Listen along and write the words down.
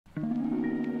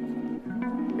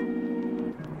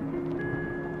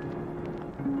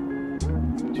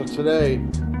So today,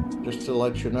 just to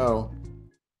let you know,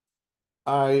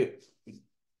 I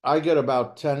I get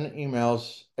about 10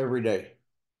 emails every day,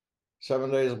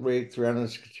 7 days a week,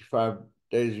 365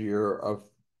 days a year of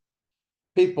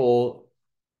people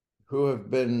who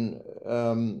have been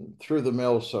through the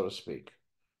mill, so to speak.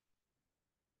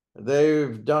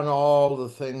 They've done all the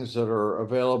things that are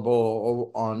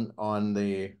available on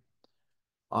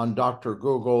Dr.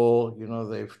 Google. You know,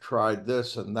 they've tried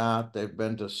this and that. They've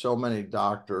been to so many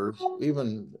doctors.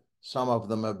 Even some of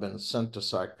them have been sent to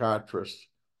psychiatrists.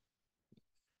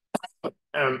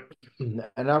 And,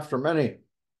 and after many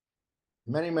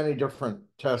different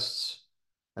tests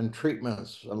and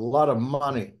treatments, and a lot of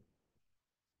money,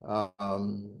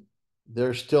 um,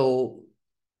 they're still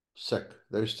sick.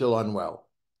 They're still unwell.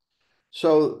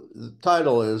 So the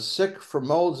title is Sick from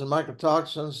Molds and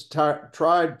Mycotoxins,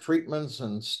 Tried Treatments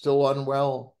and Still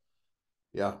Unwell.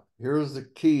 Yeah, here's the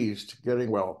keys to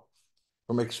getting well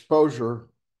from exposure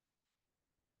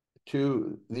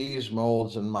to these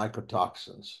molds and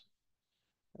mycotoxins.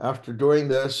 After doing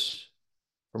this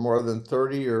for more than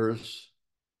 30 years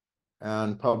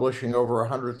and publishing over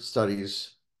 100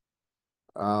 studies,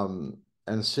 and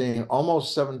seeing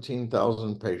almost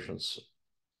 17,000 patients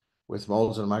with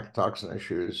molds and mycotoxin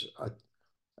issues,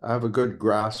 I have a good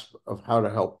grasp of how to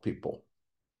help people.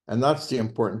 And that's the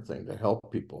important thing, to help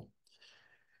people.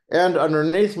 And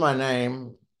underneath my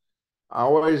name, I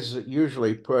always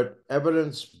usually put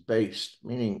evidence-based,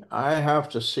 meaning I have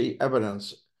to see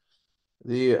evidence.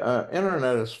 The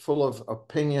internet is full of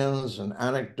opinions and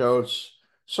anecdotes.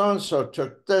 So-and-so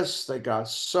took this, they got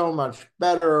so much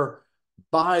better,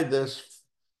 buy this,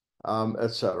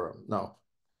 etc. No.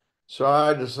 So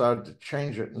I decided to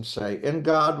change it and say, in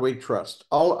God we trust.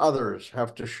 All others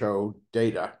have to show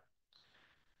data.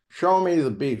 Show me the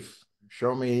beef.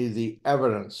 Show me the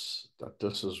evidence that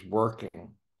this is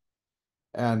working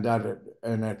and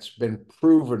it's been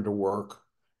proven to work,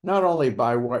 not only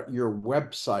by what your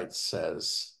website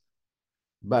says,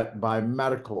 but by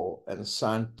medical and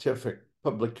scientific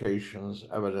publications,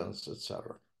 evidence,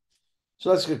 etc.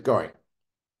 So let's get going.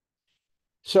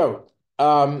 So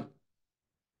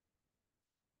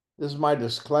this is my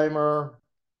disclaimer,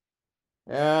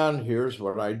 and here's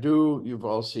what I do. You've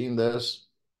all seen this.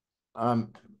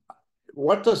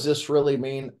 What does this really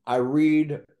mean? I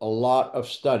read a lot of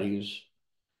studies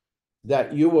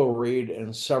that you will read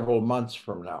in several months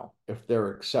from now if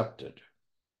they're accepted.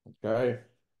 Okay.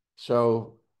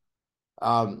 So,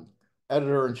 um,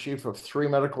 editor-in-chief of 3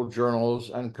 medical journals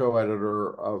and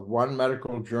co-editor of 1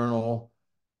 medical journal.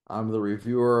 I'm the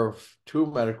reviewer of 2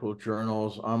 medical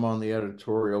journals. I'm on the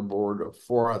editorial board of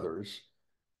 4 others.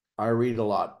 I read a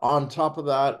lot. On top of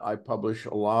that, I publish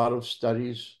a lot of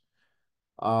studies.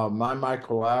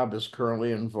 MyMycoLab is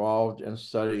currently involved in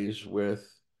studies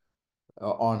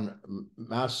on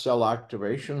mast cell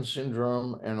activation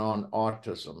syndrome and on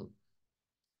autism.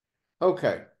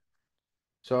 Okay,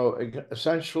 so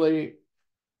essentially,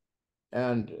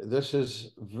 and this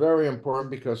is very important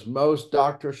because most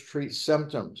doctors treat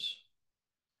symptoms.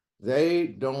 They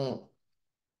don't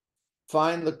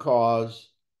find the cause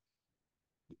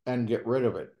and get rid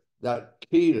of it. That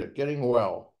key to getting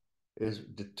well is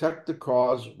detect the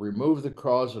cause, remove the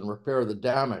cause, and repair the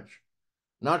damage,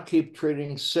 not keep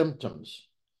treating symptoms,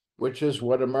 which is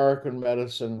what American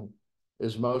medicine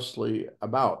is mostly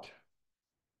about.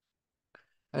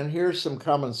 And here's some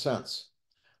common sense.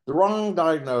 The wrong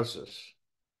diagnosis,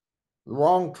 the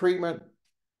wrong treatment,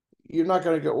 you're not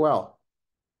going to get well.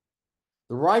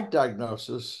 The right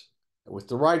diagnosis with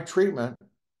the right treatment,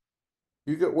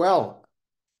 you get well.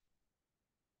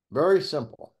 Very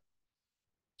simple.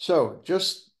 So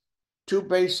just 2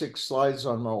 basic slides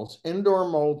on molds. Indoor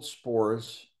mold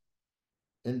spores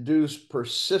induce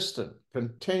persistent,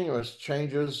 continuous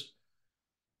changes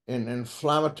in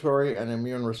inflammatory and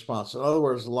immune response. In other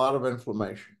words, a lot of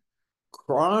inflammation.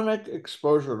 Chronic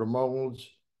exposure to molds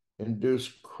induce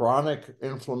chronic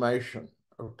inflammation,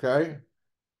 okay?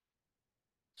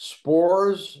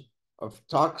 Spores of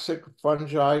toxic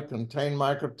fungi contain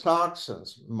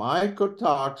mycotoxins.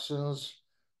 Mycotoxins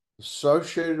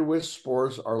associated with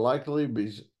spores are likely to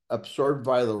be absorbed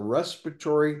by the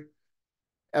respiratory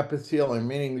epithelium,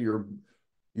 meaning your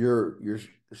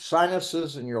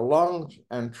sinuses and your lungs,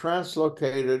 and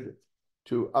translocated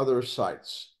to other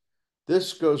sites.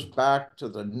 This goes back to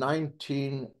the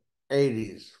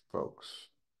 1980s, folks.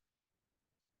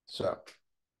 So,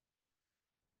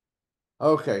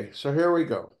 okay, so here we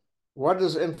go. What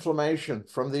does inflammation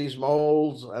from these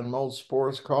molds and mold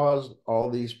spores cause? All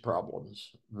these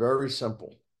problems. Very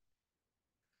simple.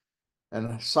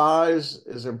 And size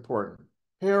is important.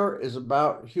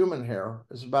 human hair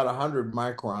is about 100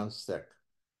 microns thick.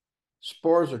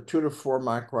 Spores are 2 to 4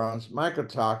 microns.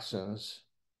 Mycotoxins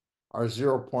are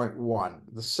 0.1,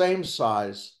 the same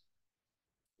size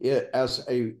as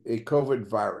a COVID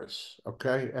virus.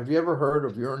 Okay. Have you ever heard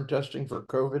of urine testing for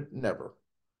COVID? Never.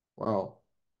 Well,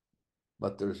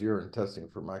 but there's urine testing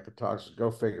for mycotoxins. Go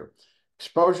figure.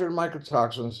 Exposure to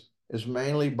mycotoxins is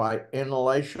mainly by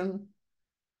inhalation,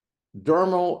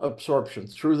 dermal absorption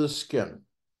through the skin.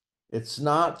 It's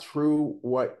not through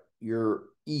what you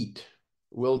eat.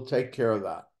 We'll take care of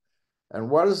that. And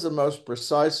what is the most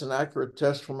precise and accurate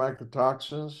test for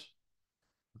mycotoxins?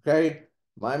 Okay,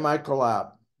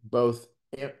 MyMycoLab, both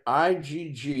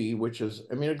IgG, which is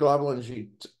immunoglobulin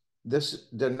G, this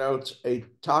denotes a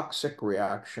toxic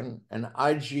reaction, and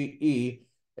IgE,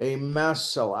 a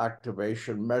mast cell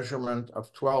activation measurement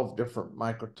of 12 different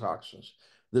mycotoxins.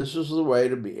 This is the way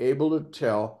to be able to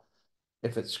tell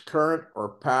if it's current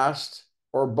or past,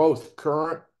 or both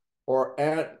current or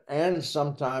and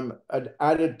sometime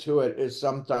added to it is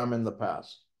sometime in the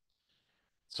past.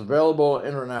 It's available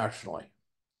internationally.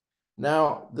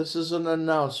 Now, this is an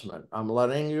announcement. I'm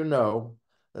letting you know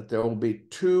that there will be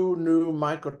 2 new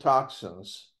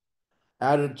mycotoxins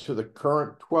added to the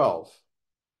current 12,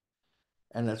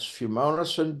 and it's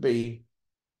fumonisin B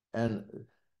and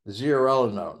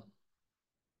zearalenone.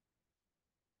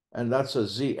 And that's a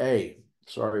ZA.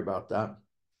 Sorry about that.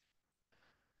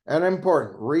 And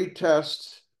important,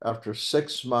 retest after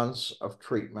 6 months of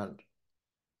treatment.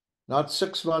 Not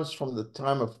 6 months from the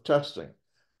time of testing,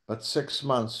 but 6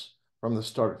 months from the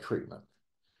start of treatment.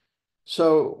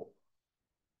 So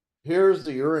here's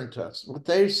the urine test. What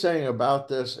they're saying about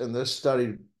this in this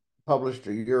study published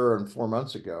a year and 4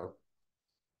 months ago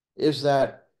is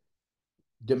that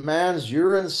demands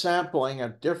urine sampling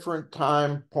at different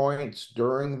time points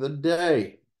during the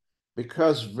day,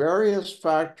 because various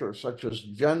factors such as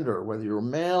gender, whether you're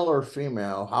male or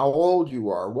female, how old you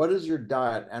are, what is your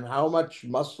diet, and how much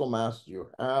muscle mass you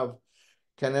have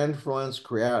can influence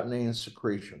creatinine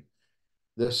secretion.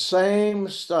 The same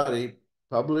study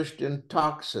published in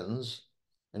Toxins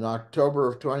in October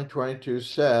of 2022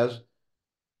 says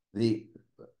the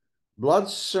blood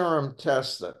serum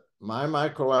test that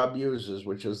MyMycoLab uses,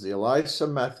 which is the ELISA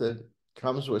method,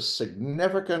 comes with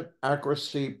significant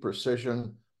accuracy,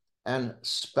 precision, and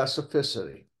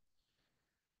specificity.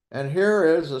 And here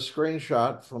is a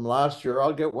screenshot from last year.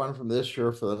 I'll get one from this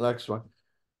year for the next one.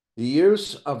 The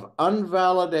use of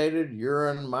unvalidated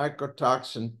urine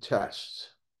mycotoxin tests.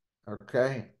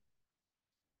 Okay.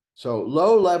 So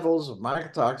low levels of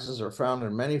mycotoxins are found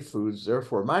in many foods.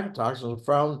 Therefore, mycotoxins are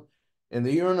found in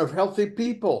the urine of healthy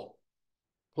people.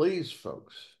 Please,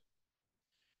 folks.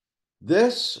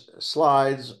 This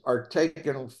slides are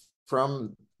taken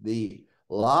from the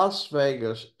Las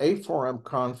Vegas A4M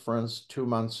conference 2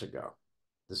 months ago,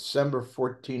 December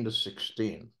 14 to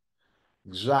 16,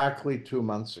 exactly 2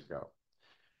 months ago.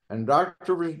 And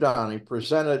Dr. Rajdani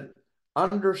presented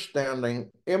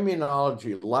understanding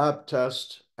immunology lab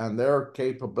tests and their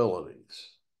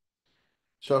capabilities.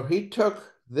 So he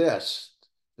took this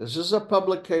is a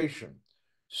publication,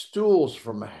 stools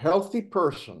from a healthy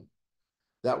person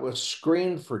that was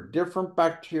screened for different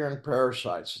bacteria and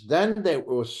parasites. Then they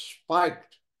were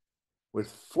spiked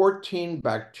with 14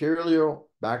 bacteria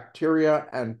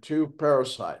and 2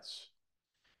 parasites.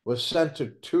 Was sent to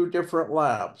 2 different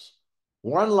labs.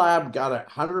 One lab got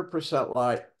 100%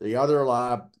 light, the other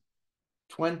lab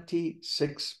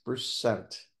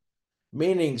 26%,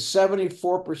 meaning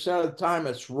 74% of the time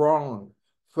it's wrong.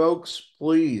 Folks,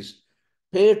 please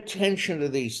pay attention to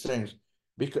these things.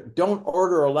 Because don't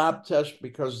order a lab test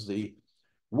because the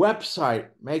website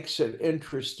makes it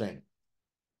interesting.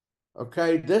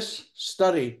 Okay, this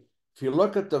study, if you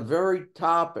look at the very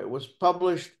top, it was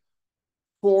published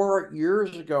 4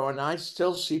 years ago, and I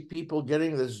still see people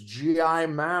getting this GI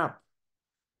map.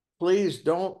 Please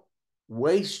don't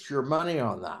waste your money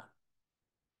on that.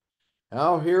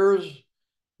 Now, here's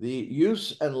the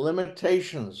use and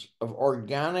limitations of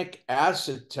organic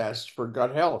acid tests for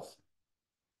gut health.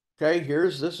 Okay,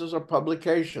 this is a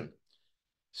publication.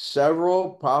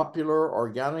 Several popular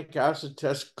organic acid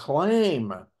tests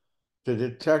claim to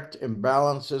detect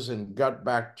imbalances in gut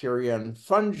bacteria and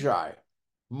fungi,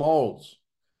 molds.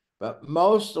 But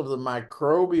most of the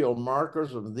microbial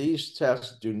markers of these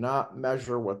tests do not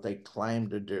measure what they claim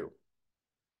to do.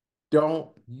 Don't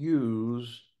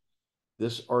use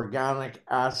this organic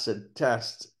acid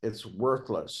test. It's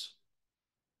worthless.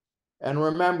 And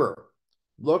remember,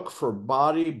 look for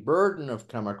body burden of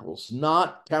chemicals,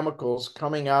 not chemicals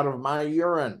coming out of my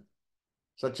urine,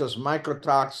 such as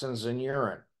mycotoxins in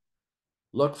urine.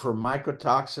 look for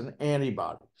mycotoxin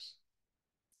antibodies.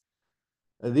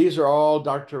 These are all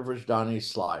Dr. Vajdani's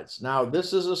slides. Now,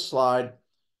 this is a slide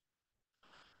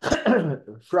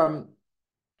from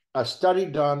a study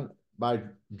done by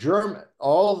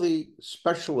all the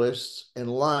specialists in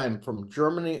Lyme from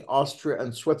Germany, Austria,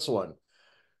 and Switzerland,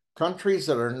 countries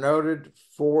that are noted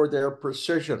for their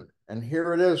precision. And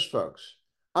here it is, folks.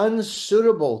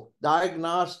 Unsuitable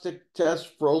diagnostic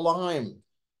test for Lyme,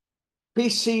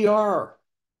 PCR.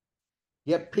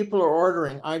 Yet people are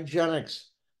ordering IGeneX.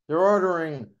 They're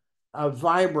ordering a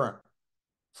Vibrant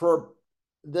for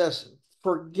this.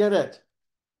 Forget it.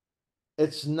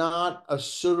 It's not a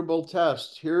suitable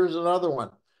test. Here's another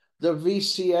one. The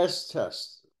VCS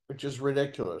test, which is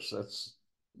ridiculous.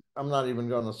 I'm not even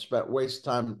going to waste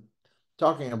time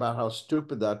talking about how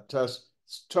stupid that test.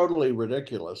 It's totally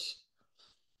ridiculous.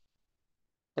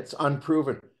 It's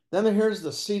unproven. Then here's the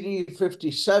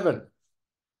CD57.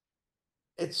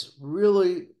 It's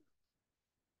really,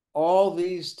 all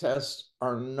these tests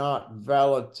are not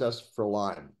valid tests for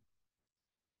Lyme.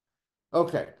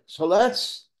 Okay, so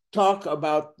let's talk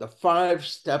about the 5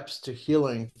 steps to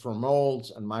healing for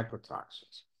molds and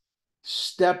mycotoxins.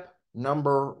 Step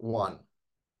number 1,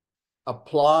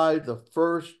 apply the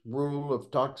first rule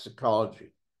of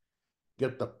toxicology.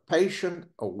 Get the patient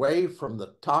away from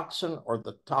the toxin or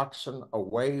the toxin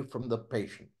away from the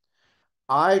patient.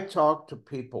 I talk to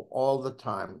people all the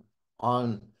time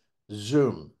on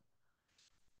Zoom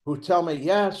who tell me,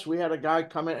 yes, we had a guy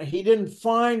come in and he didn't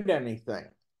find anything,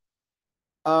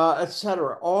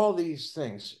 etc. All these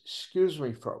things. Excuse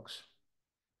me, folks.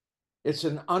 It's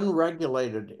an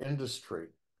unregulated industry,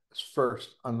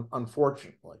 first,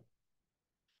 unfortunately.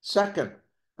 Second,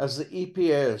 as the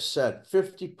EPA has said,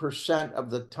 50%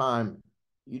 of the time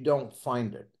you don't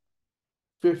find it.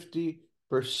 50%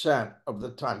 of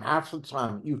the time, half the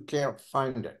time, you can't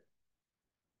find it.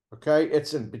 Okay?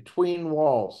 It's in between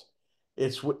walls.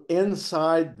 It's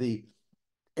inside the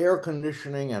air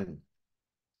conditioning and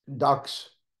ducts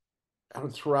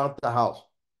throughout the house.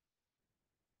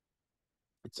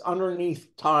 It's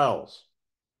underneath tiles,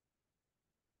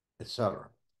 etc.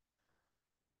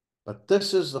 But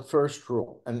this is the first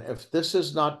rule. And if this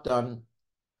is not done,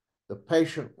 the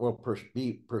patient will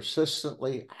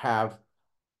persistently have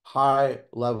high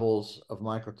levels of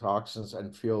mycotoxins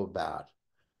and feel bad.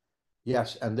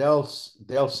 Yes, and they'll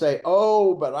say,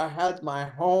 oh, but I had my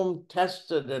home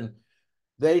tested and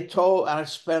they told I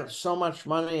spent so much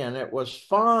money and it was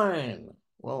fine.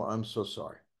 Well, I'm so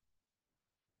sorry.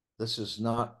 This is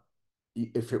not,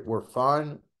 if it were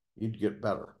fine, you'd get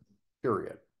better,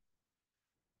 period.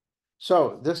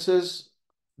 So this is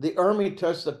the ERMI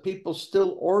test that people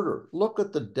still order. Look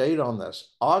at the date on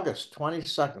this, August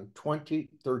 22nd,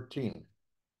 2013.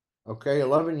 Okay,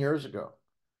 11 years ago.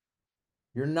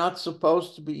 You're not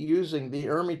supposed to be using the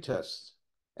ERMI test.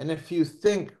 And if you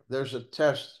think there's a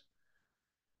test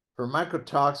for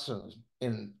mycotoxins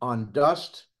on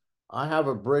dust, I have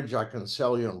a bridge I can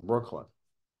sell you in Brooklyn.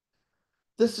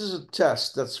 This is a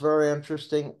test that's very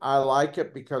interesting. I like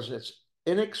it because it's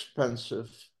inexpensive.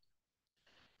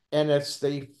 And it's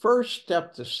the first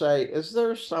step to say, is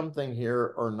there something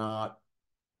here or not?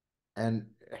 And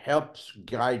helps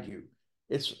guide you.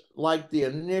 It's like the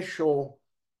initial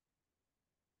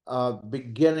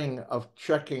beginning of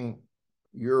checking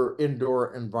your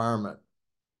indoor environment.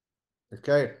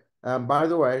 Okay. And by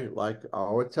the way, like I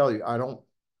always tell you, I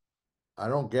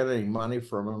don't get any money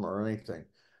from them or anything.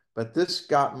 But this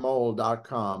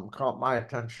gotmold.com caught my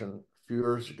attention a few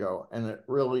years ago, and it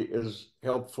really is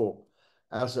helpful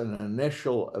as an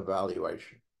initial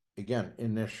evaluation. Again,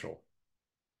 initial.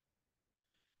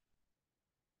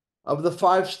 Of the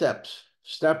 5 steps,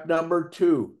 step number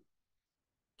 2,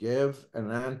 give an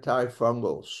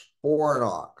antifungal,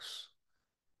 Sporanox.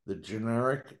 The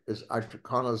generic is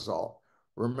itraconazole.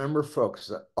 Remember, folks,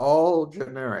 that all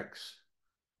generics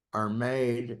are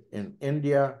made in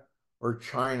India or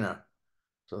China.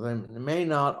 So they may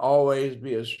not always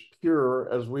be as pure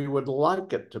as we would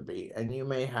like it to be, and you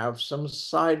may have some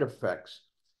side effects.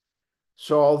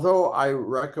 So although I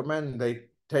recommend they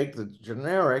take the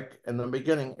generic in the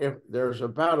beginning, if there's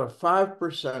about a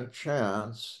 5%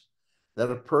 chance that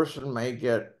a person may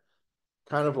get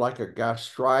kind of like a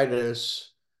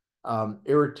gastritis,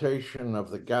 irritation of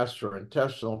the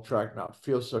gastrointestinal tract, not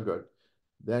feel so good,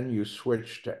 then you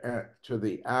switch to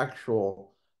the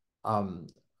actual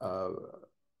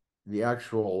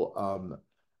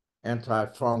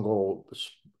antifungal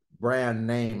brand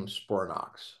name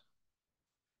Sporanox.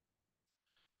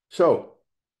 So,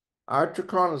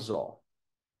 itraconazole,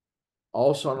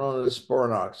 also known as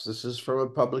Sporanox. This is from a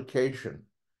publication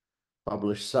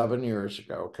published 7 years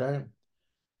ago, okay?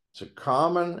 It's a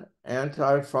common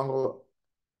antifungal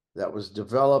that was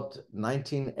developed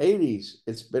 1980s.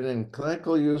 It's been in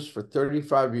clinical use for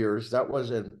 35 years. That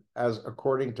was as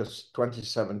according to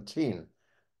 2017.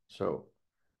 So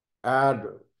add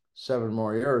 7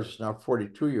 more years, now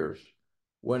 42 years,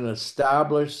 with an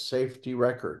established safety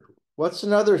record. What's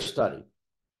another study?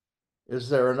 Is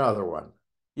there another one?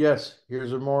 Yes,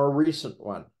 here's a more recent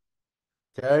one.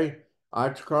 Okay,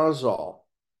 itraconazole.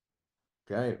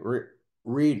 Okay,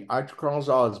 read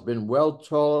itraconazole has been well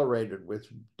tolerated with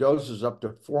doses up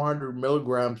to 400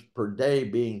 milligrams per day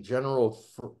being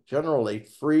generally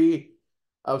free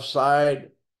of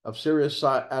serious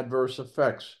adverse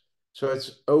effects. So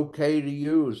it's okay to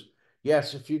use.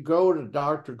 Yes, if you go to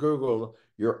Dr. Google,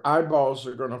 your eyeballs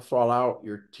are going to fall out,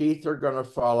 your teeth are going to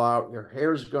fall out, your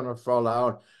hair's going to fall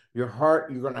out, your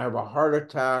heart, you're going to have a heart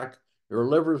attack, your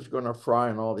liver's going to fry,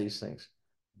 and all these things.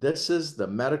 This is the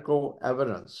medical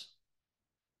evidence.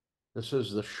 This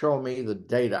is the show me the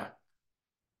data.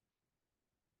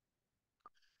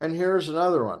 And here's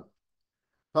another one,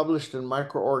 published in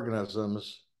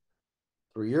Microorganisms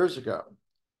 3 years ago.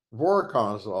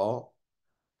 Voriconazole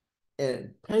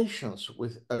in patients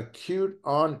with acute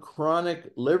on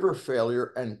chronic liver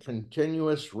failure and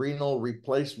continuous renal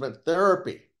replacement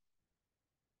therapy.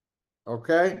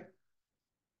 Okay,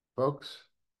 folks,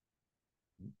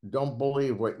 don't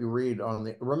believe what you read on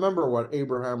the, remember what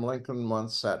Abraham Lincoln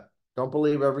once said, don't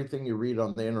believe everything you read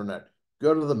on the internet.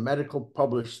 Go to the medical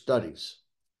published studies.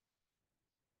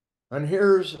 And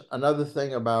here's another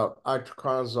thing about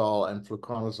itraconazole and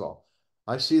fluconazole.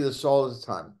 I see this all the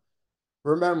time.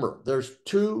 Remember, there's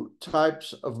 2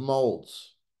 types of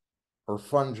molds or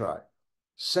fungi,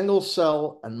 single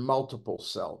cell and multiple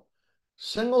cell.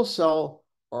 Single cell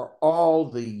are all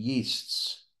the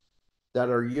yeasts that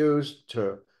are used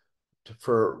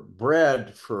for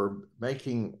bread, for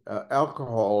making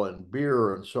alcohol and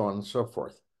beer and so on and so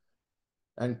forth.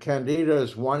 And Candida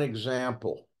is one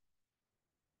example.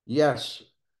 Yes,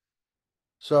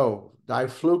 so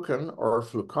diflucan or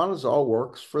fluconazole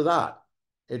works for that.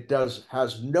 It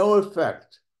has no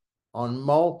effect on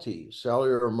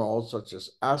multicellular molds such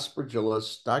as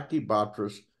Aspergillus,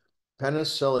 Stachybotrys,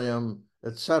 Penicillium,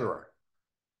 etc.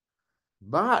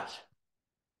 But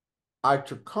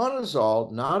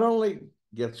itraconazole not only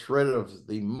gets rid of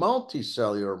the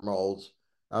multicellular molds,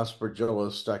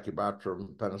 Aspergillus,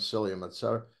 Stachybotrys, Penicillium,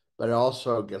 etc., but it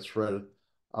also gets rid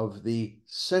of the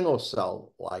single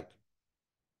cell like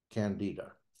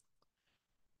Candida.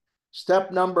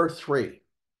 Step number 3,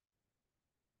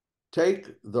 take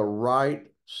the right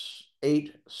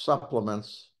 8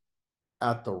 supplements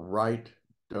at the right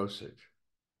dosage.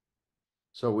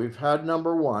 So we've had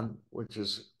number 1, which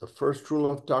is the first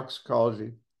rule of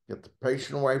toxicology, get the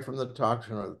patient away from the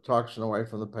toxin or the toxin away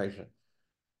from the patient.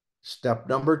 Step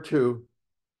number 2,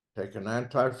 take an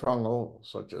antifungal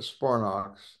such as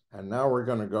Sporanox, and now we're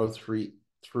going to go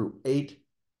through 8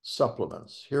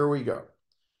 supplements. Here we go.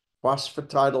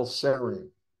 Phosphatidylserine.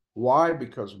 Why?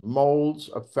 Because molds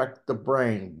affect the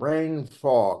brain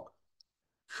fog,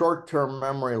 short-term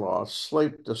memory loss,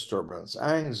 sleep disturbance,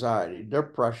 anxiety,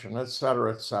 depression,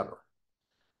 etc., etc.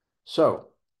 So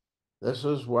this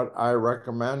is what I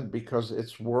recommend because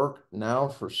it's worked now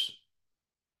for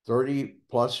 30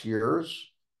 plus years,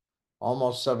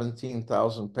 almost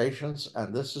 17,000 patients,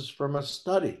 and this is from a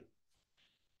study.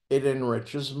 It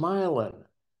enriches myelin.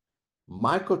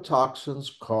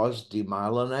 Mycotoxins cause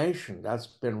demyelination. That's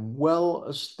been well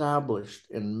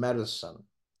established in medicine.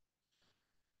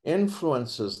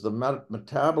 Influences the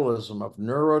metabolism of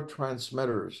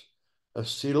neurotransmitters,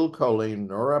 acetylcholine,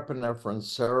 norepinephrine,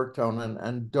 serotonin,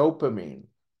 and dopamine.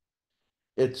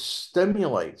 It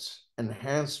stimulates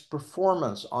enhanced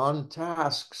performance on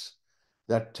tasks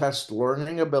that test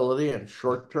learning ability and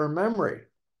short-term memory.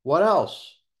 What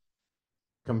else?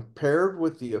 Compared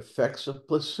with the effects of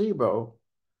placebo,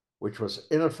 which was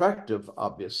ineffective,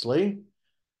 obviously,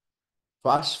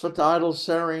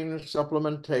 phosphatidylserine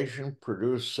supplementation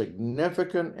produced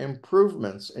significant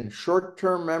improvements in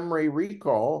short-term memory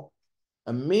recall,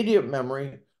 immediate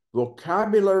memory,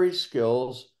 vocabulary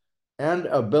skills, and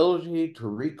ability to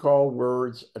recall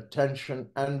words, attention,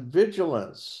 and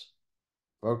vigilance.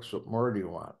 Folks, what more do you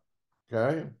want?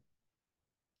 Okay.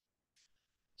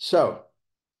 So,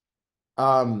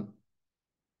 does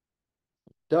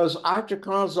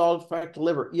itraconazole affect the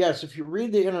liver? Yes, if you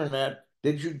read the internet,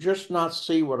 did you just not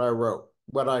see what I wrote,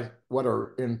 what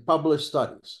are in published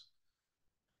studies?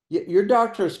 Your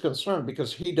doctor is concerned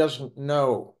because he doesn't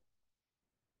know.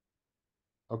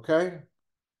 Okay?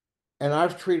 And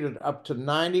I've treated up to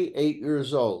 98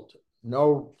 years old,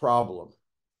 no problem.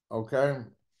 Okay?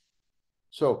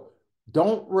 So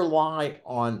Don't rely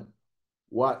on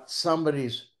what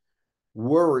somebody's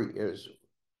worry is.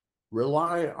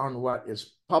 Rely on what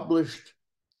is published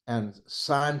and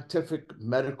scientific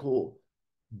medical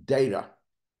data.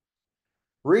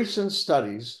 Recent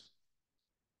studies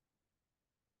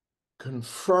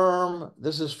confirm,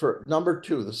 this is for number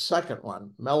 2, the second one,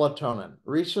 melatonin.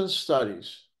 Recent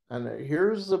studies, and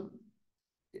here's the,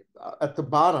 at the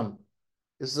bottom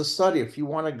is the study. If you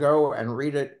want to go and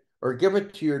read it or give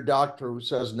it to your doctor who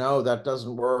says, no, that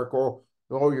doesn't work, or,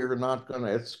 oh, you're not going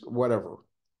to, it's whatever,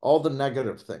 all the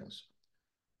negative things.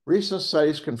 Recent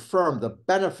studies confirm the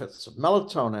benefits of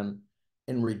melatonin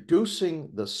in reducing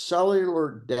the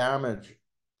cellular damage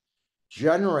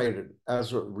generated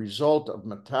as a result of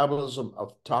metabolism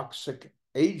of toxic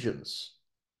agents.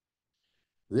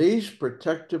 These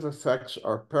protective effects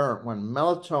are apparent when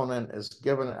melatonin is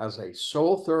given as a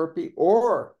sole therapy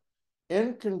or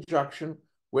in conjunction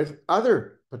with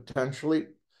other potentially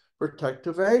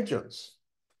protective agents.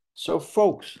 So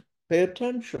folks, pay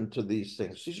attention to these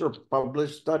things. These are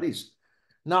published studies.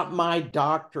 Not my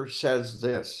doctor says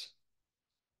this.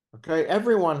 Okay,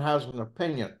 everyone has an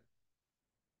opinion,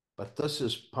 but this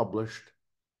is published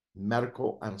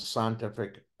medical and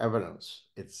scientific evidence.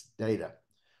 It's data.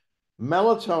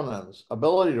 Melatonin's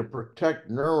ability to protect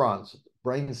neurons,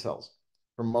 brain cells,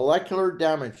 from molecular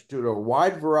damage due to a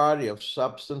wide variety of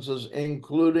substances,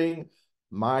 including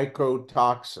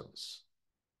mycotoxins.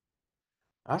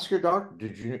 Ask your doctor,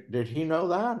 did he know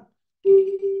that?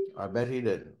 I bet he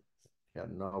didn't. He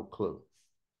had no clue.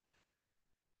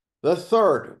 The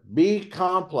third, B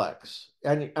complex.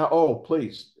 And oh,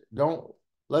 please,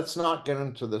 let's not get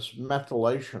into this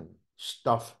methylation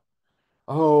stuff.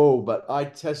 Oh, but I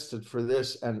tested for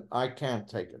this and I can't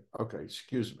take it. Okay,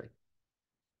 excuse me.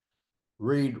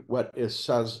 Read what it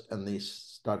says in these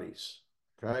studies,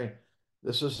 okay?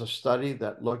 This is a study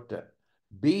that looked at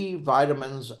B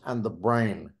vitamins and the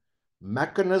brain,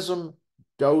 mechanism,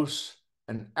 dose,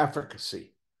 and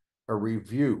efficacy, a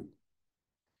review.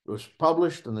 It was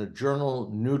published in the journal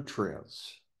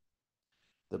Nutrients.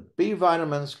 The B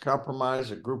vitamins comprise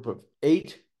a group of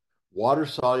 8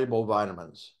 water-soluble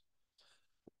vitamins.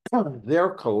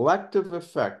 Their collective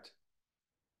effect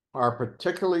are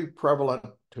particularly prevalent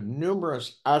to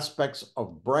numerous aspects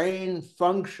of brain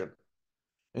function,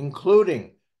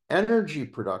 including energy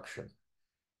production,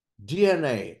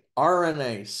 DNA,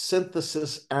 RNA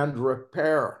synthesis and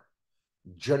repair,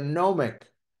 genomic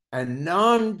and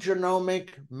non-genomic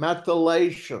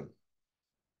methylation,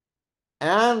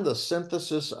 and the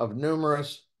synthesis of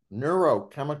numerous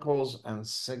neurochemicals and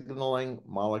signaling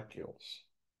molecules.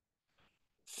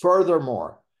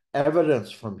 Furthermore,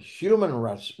 evidence from human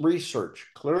research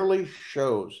clearly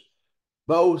shows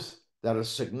both that a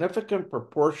significant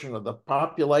proportion of the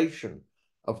population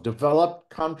of developed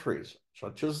countries,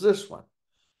 such as this one,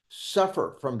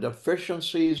 suffer from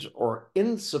deficiencies or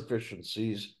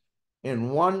insufficiencies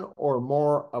in one or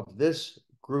more of this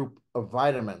group of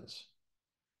vitamins,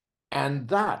 and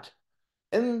that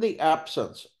in the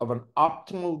absence of an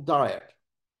optimal diet,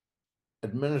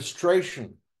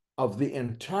 administration of the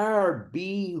entire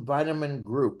B vitamin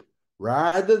group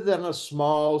rather than a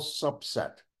small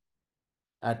subset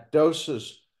at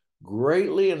doses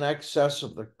greatly in excess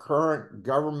of the current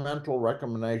governmental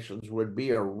recommendations would be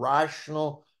a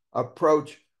rational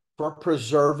approach for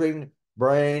preserving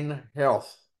brain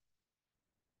health.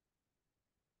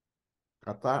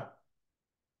 Got that?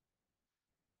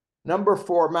 Number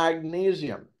 4,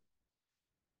 magnesium,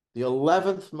 the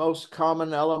 11th most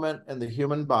common element in the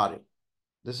human body.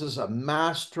 This is a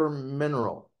master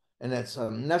mineral, and it's a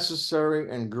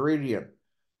necessary ingredient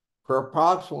for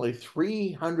approximately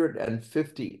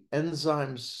 350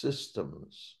 enzyme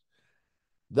systems,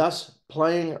 thus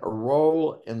playing a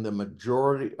role in the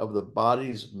majority of the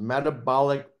body's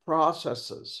metabolic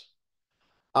processes.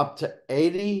 Up to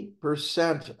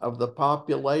 80% of the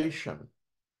population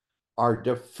are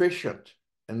deficient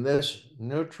in this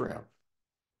nutrient.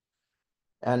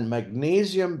 And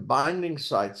magnesium binding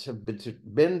sites have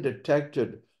been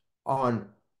detected on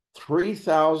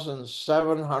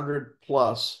 3,700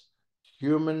 plus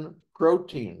human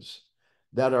proteins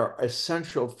that are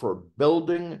essential for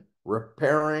building,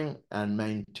 repairing, and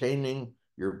maintaining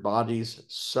your body's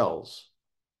cells.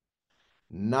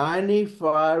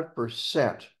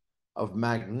 95% of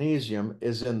magnesium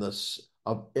is in the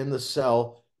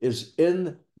cell, is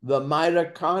in the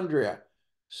mitochondria.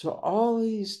 So all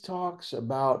these talks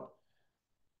about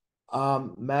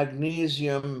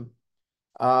magnesium,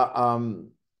 mitochondrial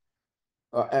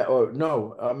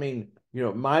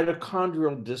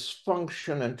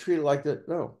dysfunction and treat it like that.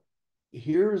 No,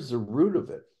 here's the root of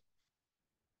it.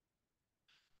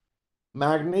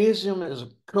 Magnesium is a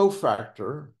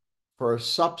cofactor for a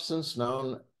substance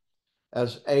known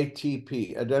as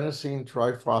ATP, adenosine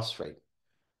triphosphate,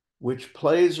 which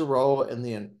plays a role in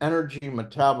the energy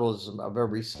metabolism of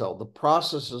every cell, the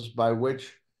processes by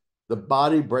which the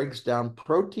body breaks down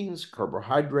proteins,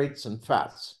 carbohydrates, and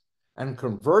fats and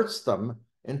converts them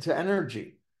into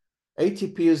energy.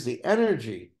 ATP is the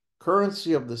energy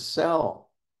currency of the cell,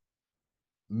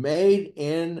 made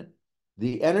in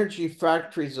the energy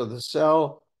factories of the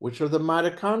cell, which are the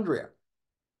mitochondria.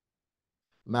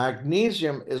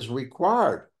 Magnesium is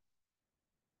required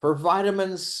for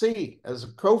vitamin C as a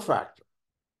cofactor.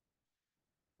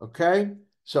 Okay?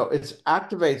 So it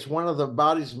activates one of the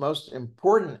body's most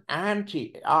important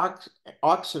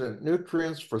antioxidant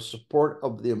nutrients for support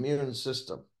of the immune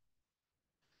system.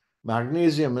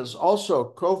 Magnesium is also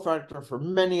a cofactor for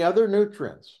many other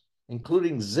nutrients,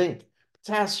 including zinc,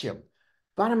 potassium,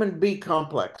 vitamin B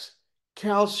complex,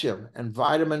 calcium, and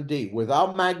vitamin D.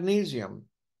 Without magnesium,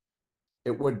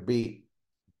 it would be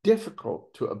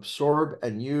difficult to absorb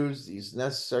and use these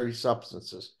necessary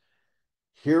substances.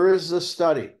 Here is the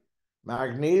study: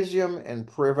 magnesium in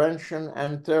prevention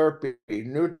and therapy,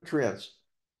 nutrients.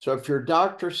 So if your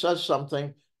doctor says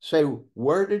something, say,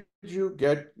 where did you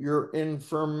get your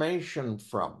information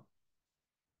from?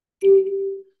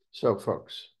 So,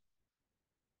 folks,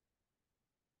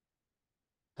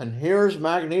 and here's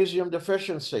magnesium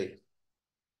deficiency.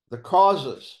 The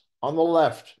causes on the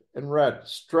left in red: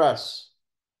 stress,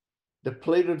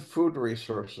 depleted food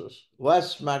resources,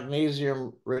 less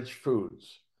magnesium-rich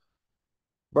foods,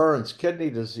 burns, kidney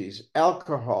disease,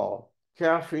 alcohol,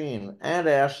 caffeine,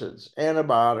 antacids,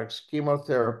 antibiotics,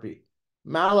 chemotherapy,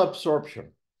 malabsorption,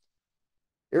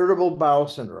 irritable bowel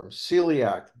syndrome,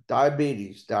 celiac,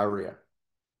 diabetes, diarrhea.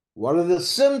 What are the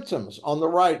symptoms on the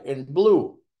right in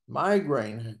blue?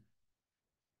 Migraine,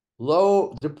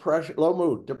 low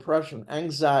mood, depression,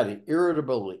 anxiety,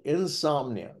 irritability,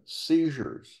 insomnia,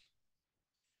 seizures,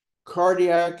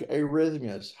 cardiac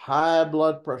arrhythmias, high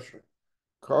blood pressure,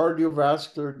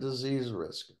 cardiovascular disease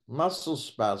risk, muscle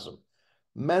spasm,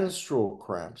 menstrual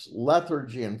cramps,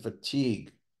 lethargy and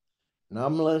fatigue,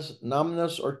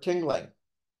 numbness or tingling.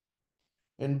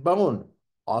 In bone,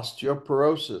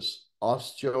 osteoporosis,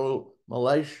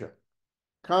 osteomalacia,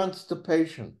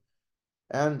 constipation,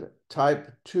 and type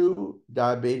 2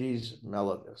 diabetes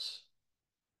mellitus.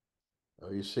 Oh,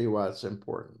 you see why it's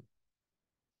important.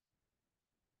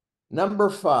 Number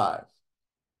 5,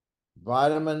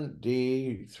 vitamin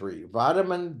D3.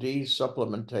 Vitamin D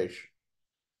supplementation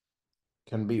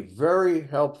can be very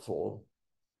helpful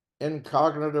in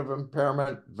cognitive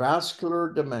impairment,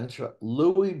 vascular dementia,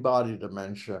 Lewy body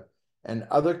dementia, and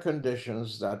other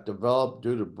conditions that develop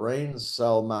due to brain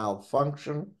cell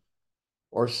malfunction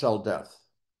or cell death.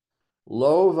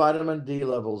 Low vitamin D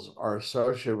levels are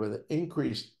associated with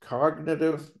increased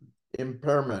cognitive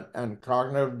impairment and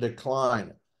cognitive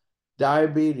decline,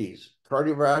 diabetes,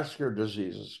 cardiovascular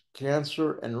diseases,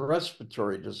 cancer, and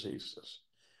respiratory diseases.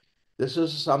 This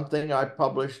is something I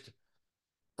published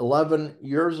 11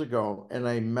 years ago in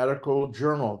a medical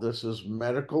journal. This is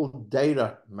medical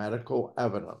data, medical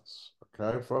evidence.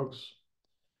 Okay, folks?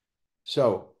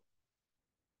 So,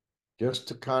 just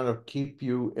to kind of keep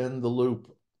you in the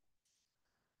loop,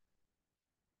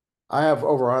 I have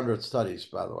over 100 studies,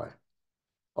 by the way.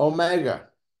 Omega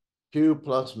Q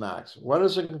plus max. What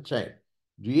does it contain?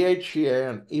 DHEA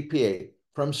and EPA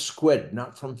from squid,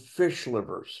 not from fish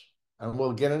livers. And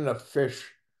we'll get into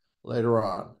fish later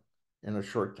on in a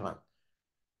short time.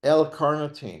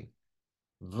 L-carnitine,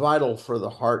 vital for the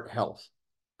heart health.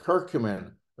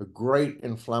 Curcumin, a great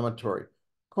inflammatory.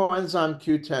 Coenzyme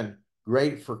Q10,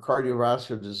 great for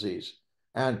cardiovascular disease.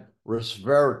 And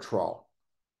resveratrol,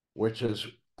 which is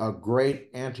a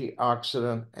great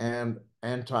antioxidant and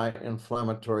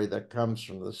anti-inflammatory that comes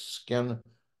from the skin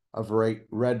of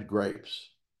red grapes.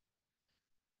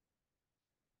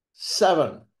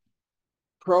 7,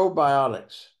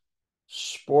 probiotics,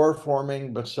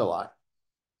 spore-forming bacilli.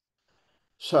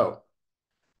 So,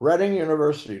 Reading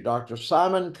University, Dr.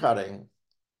 Simon Cutting,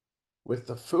 with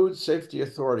the Food Safety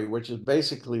Authority, which is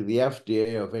basically the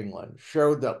FDA of England,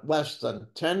 showed that less than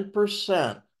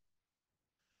 10%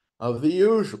 of the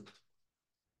usual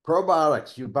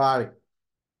probiotics you buy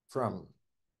from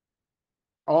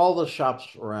all the shops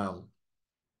around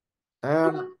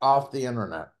and off the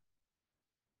internet,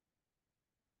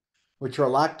 which are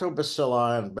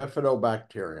lactobacilli and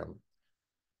bifidobacterium,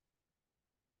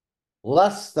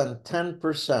 less than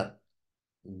 10%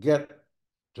 get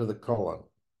to the colon.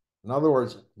 In other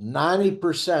words,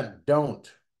 90%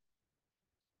 don't.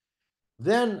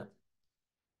 Then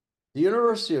The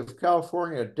University of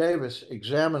California, Davis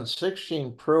examined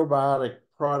 16 probiotic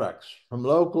products from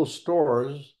local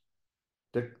stores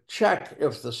to check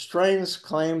if the strains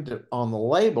claimed on the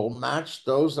label matched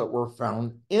those that were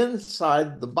found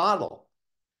inside the bottle.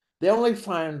 They only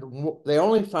found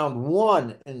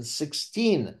one in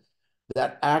 16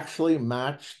 that actually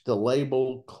matched the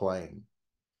label claim.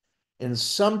 In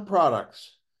some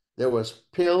products, there was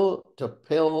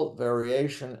pill-to-pill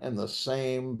variation in the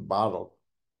same bottle.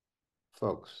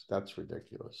 Folks, that's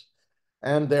ridiculous.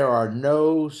 And there are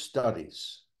no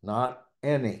studies, not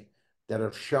any, that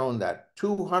have shown that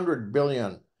 200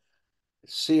 billion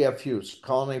CFUs,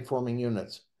 colony-forming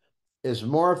units, is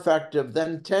more effective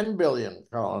than 10 billion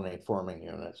colony-forming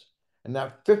units, and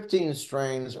that 15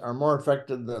 strains are more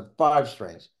effective than 5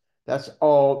 strains. That's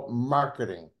all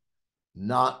marketing,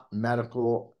 not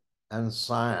medical and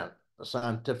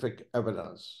scientific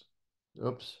evidence.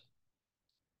 Oops.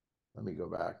 Let me go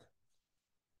back.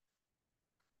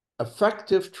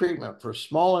 Effective treatment for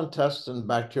small intestine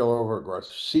bacterial overgrowth,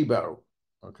 SIBO,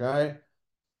 okay?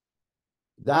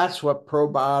 That's what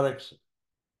probiotics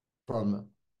from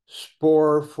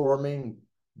spore-forming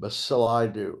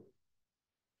bacilli do.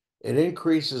 It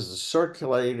increases the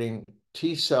circulating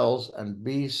T cells and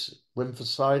B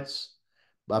lymphocytes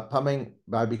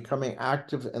by becoming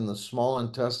active in the small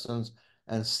intestines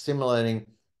and stimulating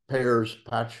Peyer's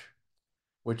patch,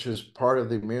 which is part of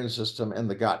the immune system in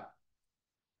the gut.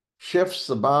 Shifts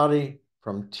the body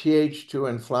from Th2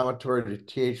 inflammatory to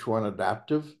Th1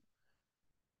 adaptive.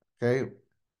 Okay,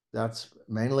 that's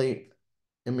mainly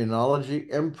immunology.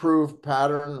 Improve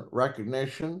pattern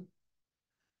recognition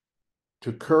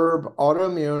to curb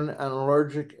autoimmune and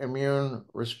allergic immune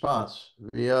response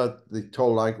via the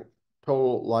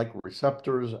toll-like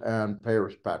receptors and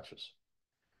Peyer's patches,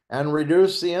 and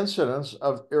reduce the incidence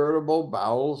of irritable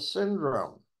bowel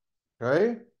syndrome.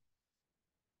 Okay?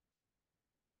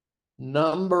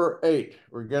 Number 8,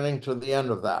 we're getting to the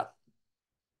end of that.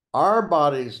 Our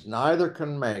bodies neither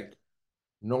can make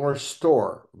nor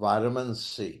store vitamin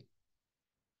C.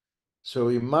 So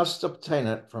we must obtain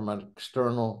it from an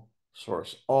external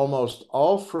source. Almost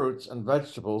all fruits and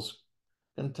vegetables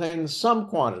contain some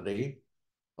quantity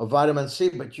of vitamin C,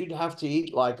 but you'd have to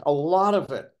eat like a lot of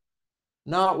it.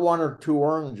 Not 1 or 2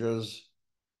 oranges,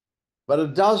 but a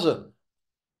dozen.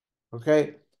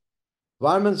 Okay?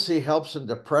 Vitamin C helps in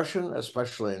depression,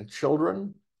 especially in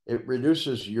children. It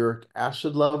reduces uric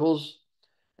acid levels,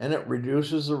 and it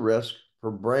reduces the risk for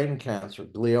brain cancer,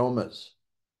 gliomas,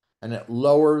 and it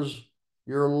lowers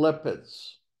your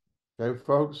lipids. Okay,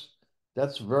 folks?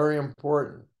 That's very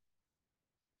important.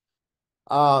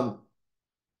 And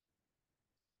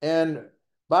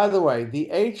by the way, the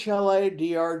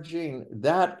HLA-DR gene,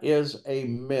 that is a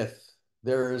myth.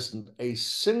 There isn't a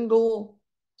single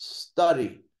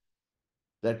study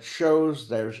that shows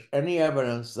there's any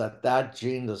evidence that that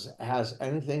gene has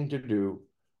anything to do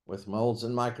with molds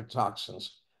and mycotoxins.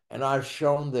 And I've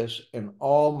shown this in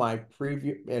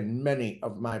many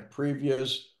of my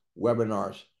previous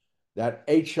webinars. That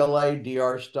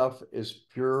HLA-DR stuff is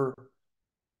pure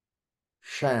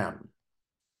sham.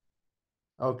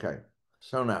 Okay,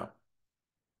 so now,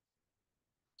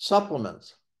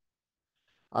 supplements.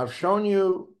 I've shown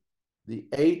you the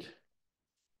 8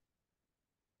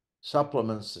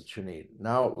 supplements that you need.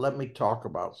 Now, let me talk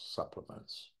about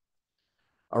supplements.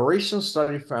 A recent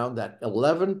study found that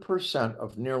 11%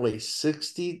 of nearly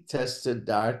 60 tested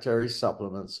dietary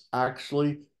supplements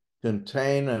actually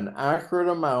contain an accurate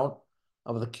amount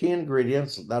of the key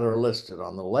ingredients that are listed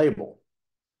on the label.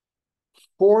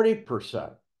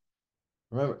 40%,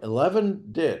 remember, 11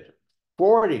 did,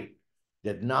 40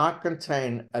 did not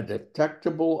contain a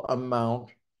detectable amount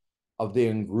of the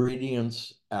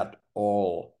ingredients at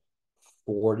all.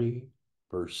 40%.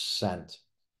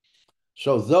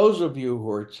 So those of you who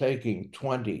are taking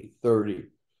 20, 30,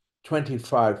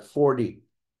 25, 40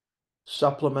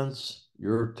 supplements,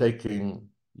 you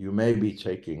may be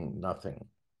taking nothing.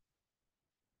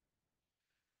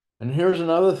 And here's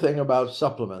another thing about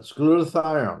supplements.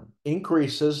 Glutathione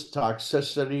increases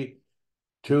toxicity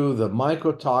to the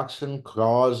mycotoxin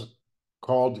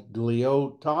called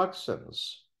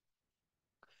gliotoxins.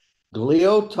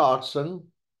 Gliotoxin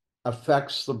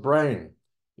affects the brain.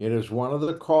 It is one of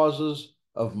the causes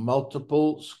of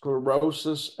multiple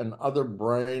sclerosis and other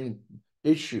brain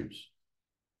issues.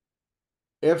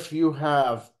 If you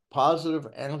have positive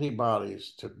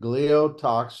antibodies to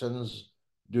gliotoxins,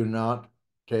 do not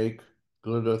take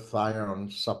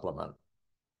glutathione supplement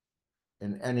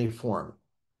in any form.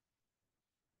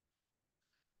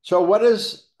 So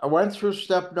I went through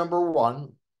step number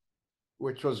 1,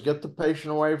 which was get the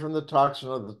patient away from the toxin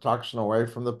or the toxin away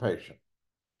from the patient.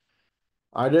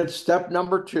 I did step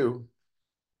number 2.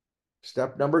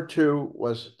 Step number 2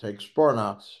 was take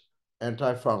Sporanox,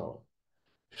 antifungal.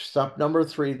 Step number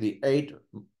 3, the 8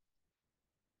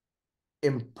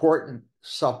 important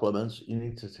supplements you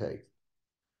need to take.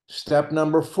 Step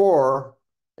number 4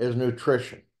 is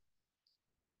nutrition.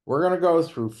 We're going to go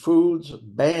through foods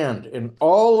banned in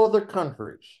all other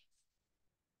countries,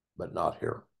 but not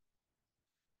here.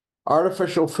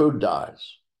 Artificial food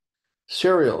dyes,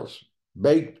 cereals,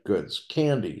 baked goods,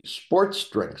 candy, sports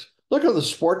drinks. Look at the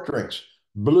sport drinks: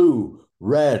 blue,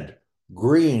 red,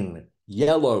 green,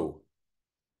 yellow,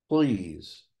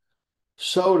 please.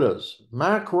 Sodas,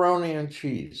 macaroni and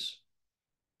cheese,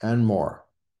 and more.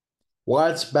 Why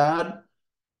it's bad?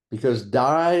 Because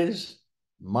dyes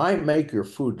might make your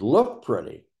food look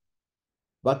pretty,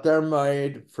 but they're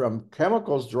made from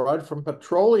chemicals derived from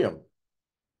petroleum.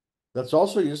 That's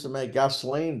also used to make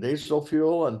gasoline, diesel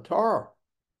fuel, and tar.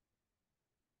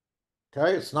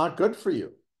 Okay, it's not good for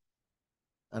you.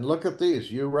 And look at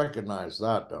these. You recognize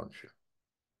that, don't you?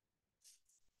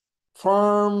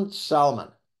 Farmed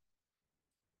salmon.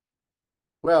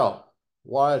 Well,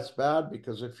 why it's bad?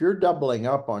 Because if you're doubling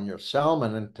up on your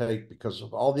salmon intake because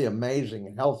of all the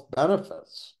amazing health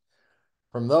benefits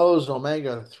from those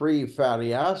omega-3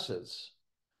 fatty acids,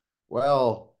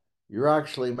 well, you're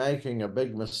actually making a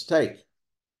big mistake,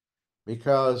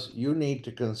 because you need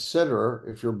to consider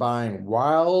if you're buying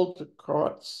wild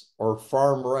caught or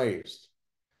farm raised.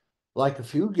 Like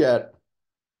if you get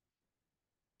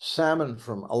salmon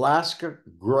from Alaska,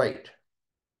 great.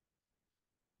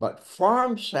 But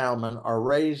farm salmon are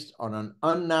raised on an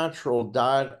unnatural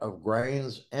diet of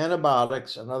grains,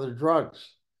 antibiotics, and other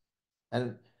drugs.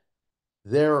 And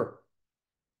their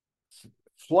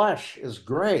flesh is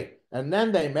great. And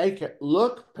then they make it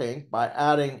look pink by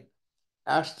adding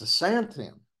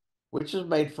astaxanthin, which is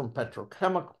made from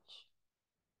petrochemicals.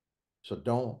 So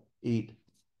don't eat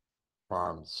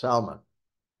farmed salmon.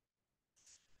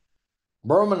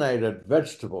 Brominated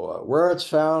vegetable oil, where it's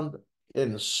found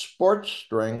in sports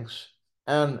drinks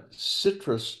and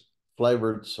citrus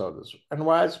flavored sodas. And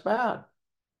why it's bad?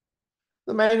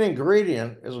 The main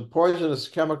ingredient is a poisonous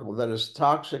chemical that is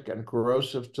toxic and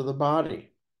corrosive to the body.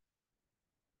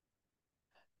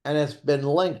 And it's been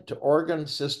linked to organ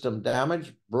system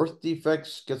damage, birth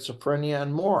defects, schizophrenia,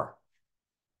 and more.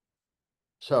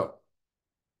 So,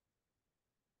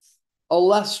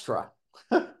 Olestra,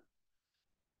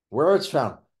 where it's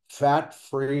found,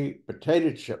 fat-free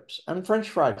potato chips and French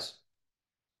fries.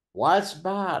 Why it's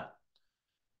bad?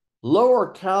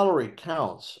 Lower calorie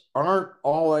counts aren't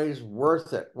always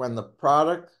worth it when the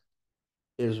product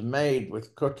is made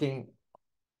with cooking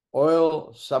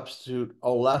oil substitute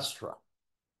Olestra,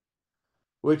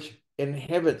 which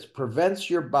prevents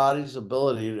your body's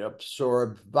ability to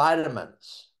absorb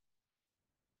vitamins.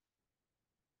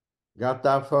 Got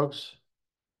that, folks?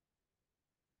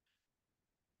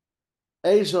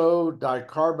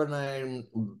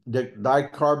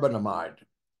 Dicarbonamide,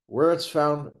 where it's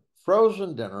found,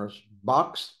 frozen dinners,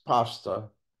 boxed pasta,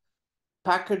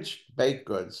 packaged baked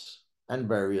goods, and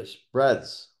various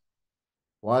breads.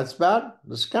 Why it's bad?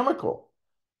 This chemical,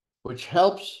 which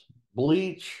helps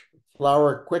bleach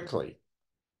flour quickly,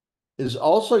 is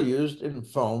also used in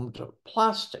foamed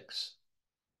plastics.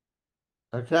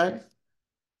 Okay?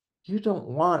 You don't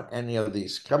want any of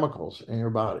these chemicals in your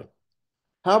body.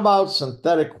 How about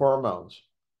synthetic hormones,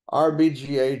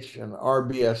 RBGH and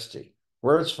RBST,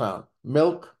 where it's found?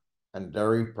 Milk and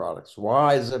dairy products.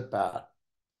 Why is it bad?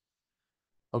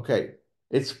 Okay,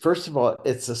 first of all,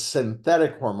 it's a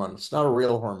synthetic hormone. It's not a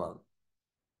real hormone.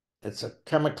 It's a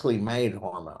chemically made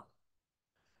hormone,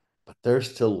 but they're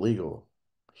still legal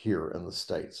here in the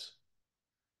States.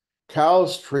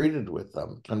 Cows treated with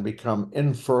them can become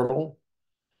infertile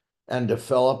and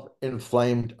develop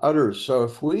inflamed udders. So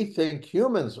if we think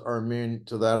humans are immune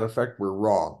to that effect, we're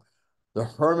wrong. The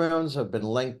hormones have been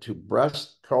linked to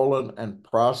breast, colon, and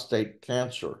prostate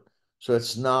cancer. So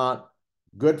it's not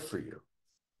good for you,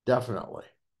 definitely.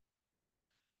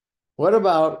 What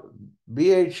about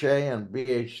BHA and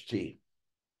BHT?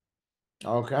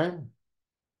 Okay.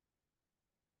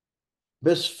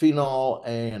 Bisphenol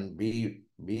A and B,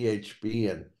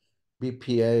 BHB and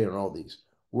BPA and all these.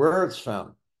 Where it's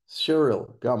found: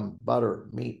 cereal, gum, butter,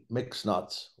 meat, mixed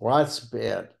nuts. Why it's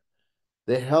bad?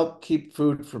 They help keep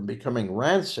food from becoming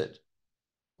rancid,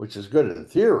 which is good in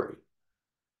theory.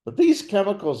 But these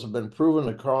chemicals have been proven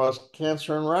to cause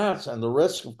cancer in rats, and the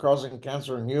risk of causing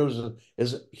cancer in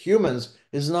humans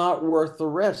is not worth the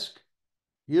risk.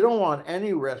 You don't want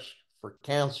any risk for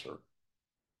cancer.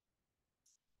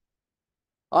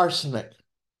 Arsenic,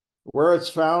 where it's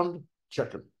found,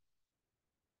 chicken.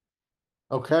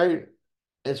 Okay,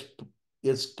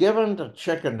 it's given to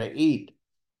chicken to eat.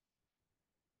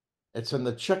 It's in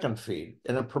the chicken feed,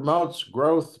 and it promotes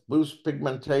growth, boosts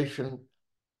pigmentation,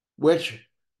 which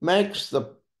makes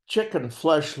the chicken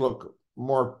flesh look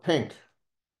more pink.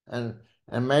 And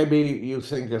maybe you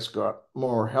think it's got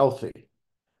more healthy,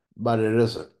 but it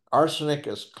isn't. Arsenic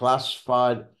is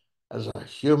classified as a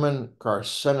human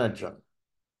carcinogen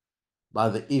by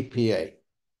the EPA.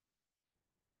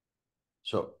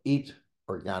 So eat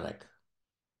organic.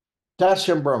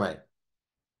 Potassium bromate,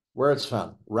 where it's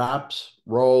found, wraps,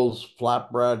 rolls,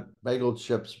 flatbread, bagel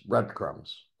chips,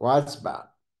 breadcrumbs. Well, that's bad.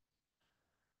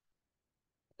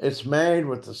 It's made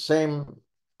with the same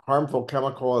harmful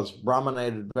chemical as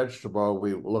brominated vegetable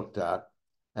we looked at,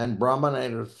 and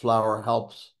brominated flour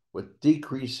helps with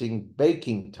decreasing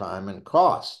baking time and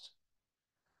cost.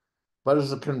 But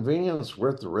is the convenience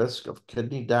worth the risk of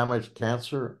kidney damage,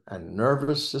 cancer, and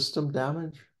nervous system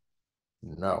damage?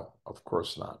 No, of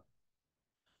course not.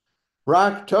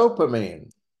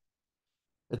 Ractopamine.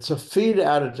 It's a feed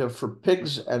additive for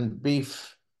pigs and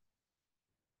beef.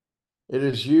 It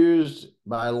is used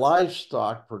by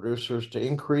livestock producers to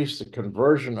increase the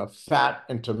conversion of fat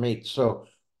into meat. So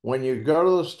when you go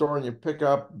to the store and you pick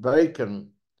up bacon,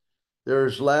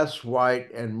 there's less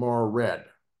white and more red.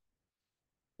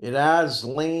 It adds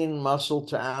lean muscle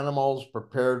to animals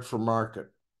prepared for market.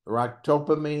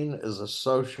 Ractopamine is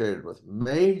associated with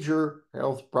major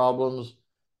health problems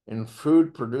in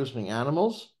food-producing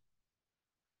animals.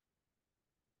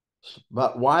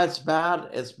 But why it's bad,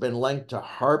 it's been linked to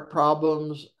heart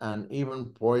problems and even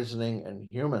poisoning in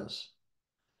humans.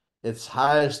 It's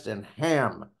highest in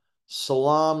ham,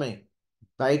 salami,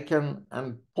 bacon,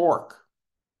 and pork.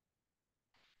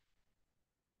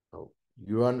 So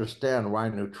you understand why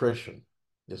nutrition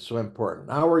is so important.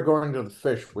 Now we're going to the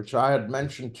fish, which I had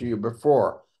mentioned to you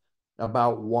before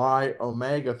about why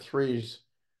omega-3s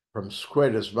from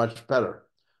squid is much better.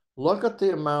 Look at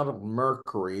the amount of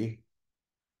mercury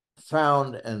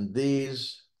found in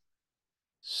these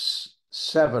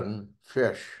 7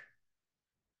 fish.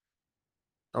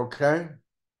 Okay?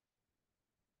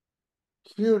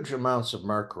 Huge amounts of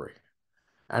mercury.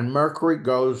 And mercury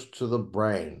goes to the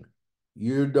brain.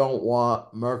 You don't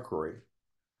want mercury.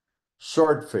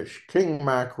 Swordfish, king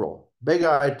mackerel,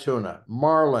 big-eye tuna,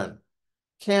 marlin,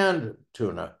 canned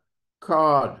tuna,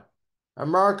 cod,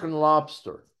 American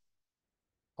lobster,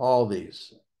 all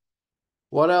these.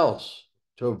 What else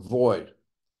to avoid?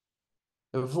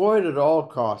 Avoid at all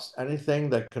costs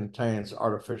anything that contains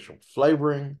artificial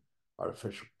flavoring,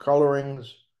 artificial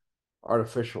colorings,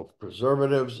 artificial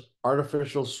preservatives,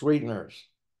 artificial sweeteners.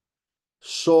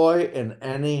 Soy in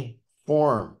any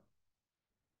form.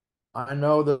 I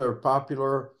know that they're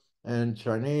popular in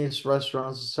Chinese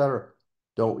restaurants, etc.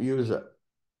 Don't use it.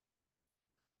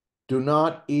 Do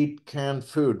not eat canned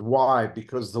food. Why?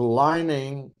 Because the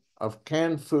lining of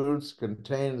canned foods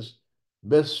contains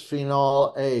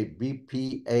bisphenol A,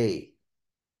 BPA.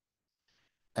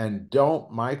 And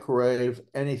don't microwave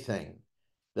anything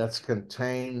that's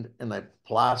contained in a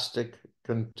plastic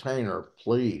container,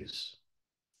 please.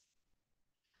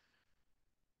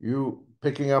 You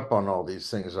picking up on all these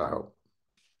things, I hope.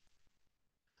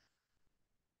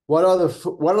 What are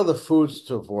the foods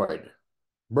to avoid?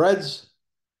 Breads,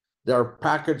 they're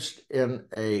packaged in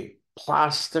a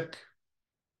plastic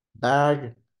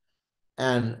bag,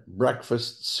 and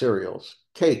breakfast cereals,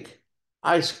 cake,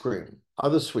 ice cream,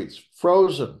 other sweets,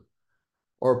 frozen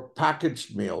or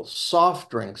packaged meals, soft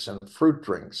drinks and fruit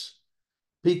drinks,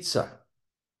 pizza,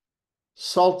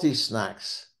 salty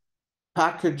snacks,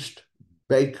 packaged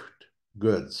baked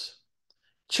goods,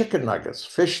 chicken nuggets,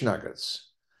 fish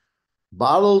nuggets,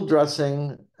 bottled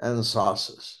dressing and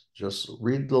sauces. Just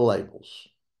read the labels.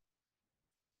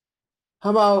 How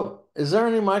about, is there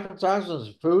any mycotoxins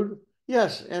in food?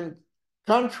 Yes, in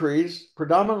countries,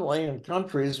 predominantly in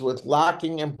countries with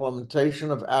lacking implementation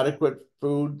of adequate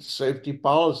food safety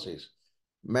policies,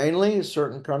 mainly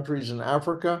certain countries in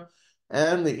Africa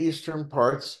and the eastern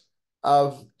parts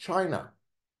of China.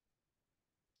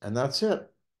 And that's it.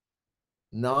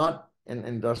 Not in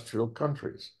industrial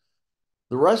countries.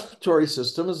 The respiratory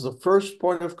system is the first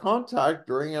point of contact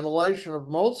during inhalation of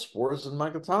mold spores and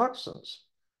mycotoxins,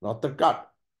 not the gut.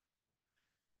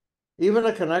 Even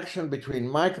a connection between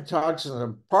mycotoxins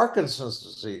and Parkinson's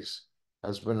disease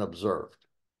has been observed.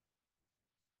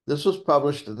 This was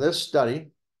published in this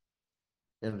study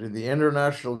in the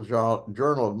International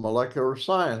Journal of Molecular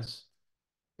Science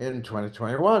in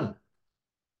 2021.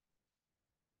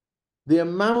 The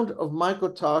amount of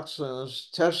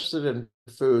mycotoxins tested in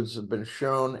foods have been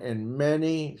shown in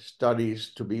many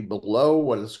studies to be below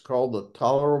what is called the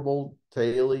tolerable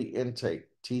daily intake,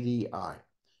 TDI.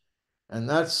 And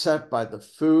that's set by the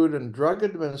Food and Drug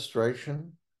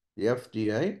Administration, the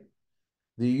FDA,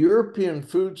 the European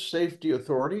Food Safety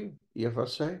Authority,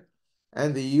 EFSA,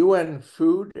 and the UN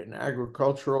Food and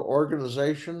Agricultural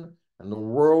Organization and the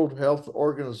World Health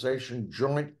Organization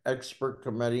Joint Expert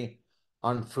Committee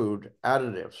on Food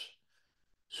Additives.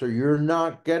 So you're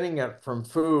not getting it from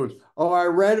food. Oh, I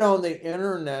read on the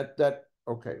internet that,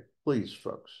 okay, please,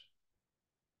 folks,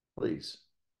 please.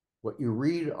 What you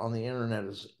read on the internet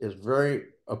is very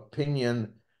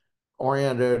opinion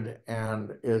oriented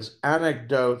and is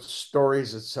anecdotes,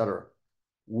 stories, etc.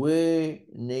 We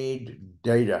need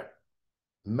data,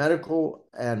 medical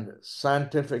and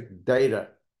scientific data,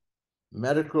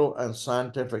 medical and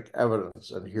scientific evidence.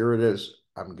 And here it is.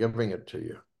 I'm giving it to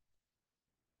you.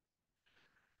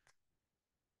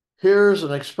 Here's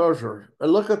an exposure.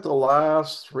 Look at the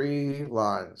last 3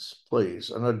 lines, please.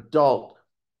 An adult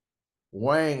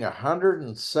weighing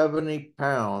 170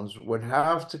 pounds would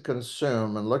have to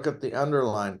consume, and look at the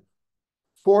underline,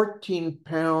 14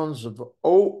 pounds of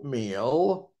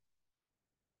oatmeal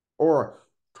or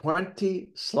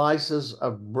 20 slices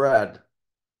of bread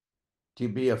to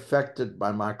be affected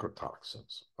by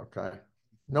mycotoxins, okay?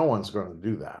 No one's going to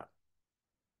do that.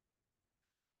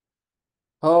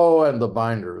 Oh, and the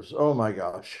binders. Oh my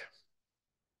gosh.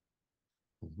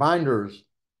 Binders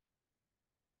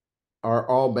are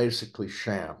all basically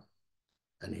sham.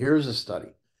 And here's a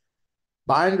study.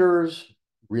 Binders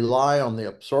rely on the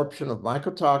absorption of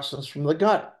mycotoxins from the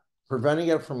gut, preventing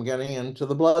it from getting into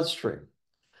the bloodstream.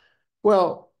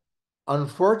 Well,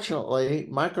 unfortunately,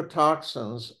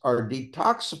 mycotoxins are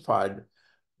detoxified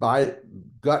by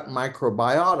gut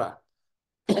microbiota.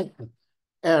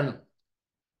 And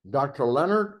Dr.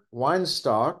 Leonard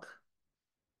Weinstock,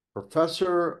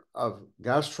 professor of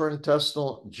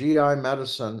gastrointestinal GI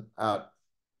medicine at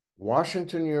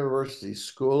Washington University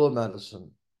School of Medicine,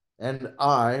 and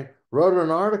I wrote an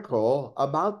article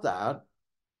about that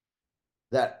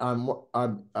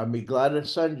I'd be glad to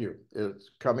send you. It's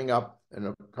coming up in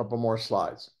a couple more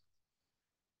slides.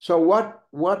 So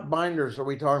what binders are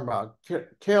we talking about?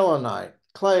 Kaolinite,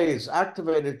 clays,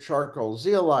 activated charcoal,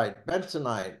 zeolite,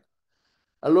 bentonite,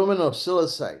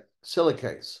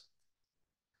 aluminosilicates.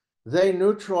 They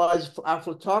neutralize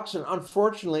aflatoxin.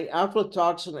 Unfortunately,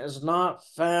 aflatoxin is not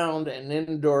found in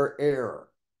indoor air.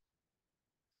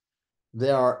 They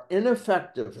are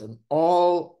ineffective in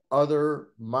all other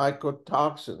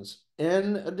mycotoxins.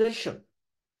 In addition,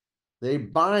 they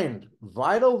bind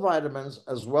vital vitamins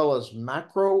as well as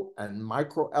macro and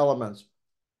micro elements,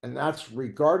 and that's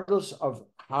regardless of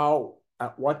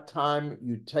at what time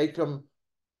you take them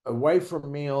away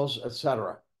from meals,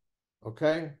 etc.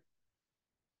 Okay?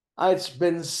 It's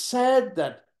been said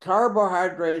that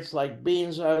carbohydrates like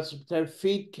beans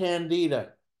feed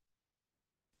candida.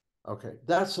 Okay,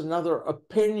 that's another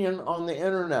opinion on the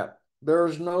internet.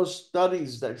 There's no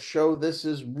studies that show this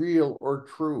is real or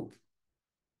true.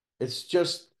 It's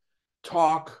just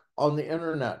talk on the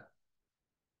internet.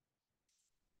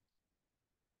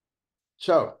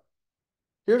 So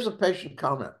here's a patient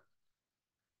comment.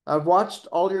 I've watched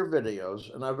all your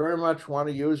videos and I very much want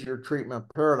to use your treatment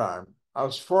paradigm. I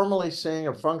was formerly seeing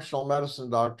a functional medicine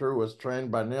doctor who was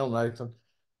trained by Neil Nathan,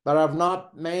 but I've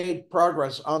not made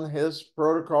progress on his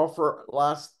protocol for the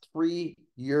last 3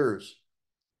 years.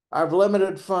 I have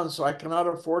limited funds, so I cannot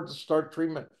afford to start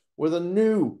treatment with a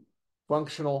new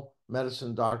functional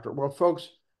medicine doctor. Well, folks,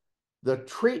 the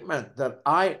treatment that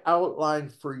I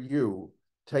outlined for you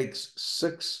takes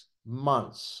 6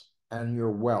 months and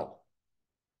you're well.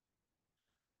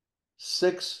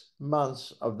 6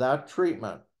 months of that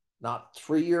treatment, not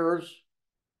 3 years,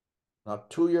 not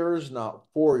 2 years, not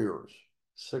 4 years,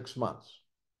 6 months.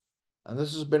 And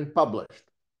this has been published.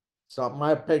 It's not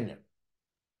my opinion.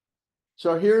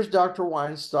 So here's Dr.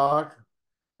 Weinstock,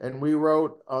 and we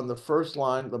wrote on the first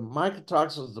line, the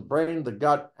mycotoxins, the brain, the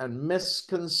gut, and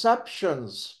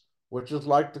misconceptions, which is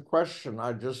like the question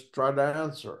I just tried to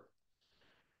answer.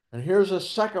 And here's a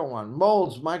second one,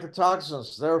 molds,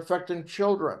 mycotoxins, they're affecting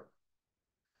children.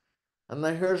 And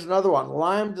then here's another one,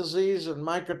 Lyme disease and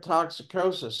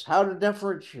mycotoxicosis, how to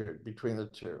differentiate between the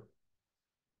two.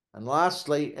 And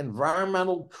lastly,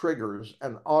 environmental triggers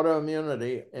and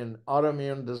autoimmunity in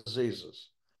autoimmune diseases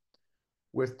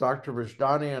with Dr.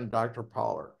 Vijdani and Dr.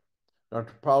 Pollard.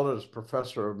 Dr. Pollard is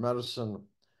professor of medicine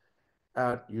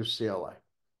at UCLA.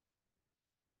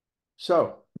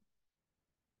 So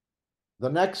the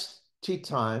next tea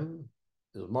time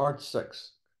is March 6th.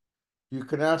 You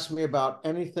can ask me about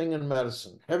anything in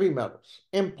medicine, heavy metals,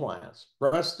 implants,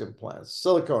 breast implants,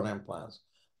 silicone implants,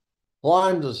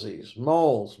 Lyme disease,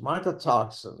 moles,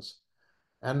 mycotoxins,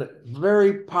 and a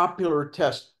very popular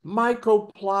test,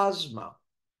 mycoplasma.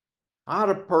 I had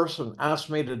a person ask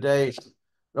me today,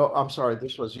 no, I'm sorry,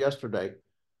 this was yesterday,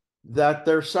 that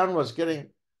their son was getting,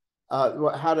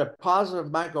 had a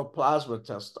positive mycoplasma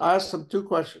test. I asked him two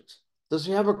questions. Does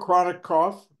he have a chronic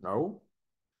cough? No.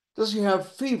 Does he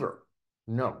have fever?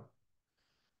 No.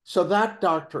 So that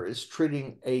doctor is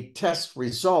treating a test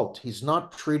result. He's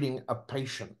not treating a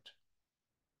patient.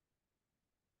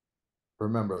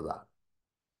 Remember that.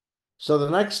 So the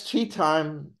next tea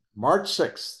time, March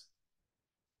 6th.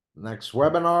 Next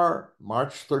webinar,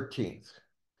 March 13th.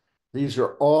 These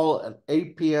are all at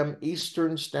 8 p.m.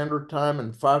 Eastern Standard Time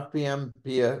and 5 p.m.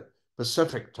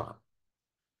 Pacific Time.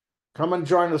 Come and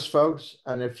join us, folks.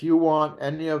 And if you want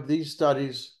any of these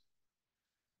studies,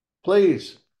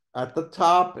 please, at the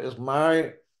top is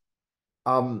my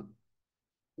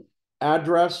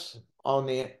address on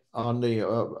the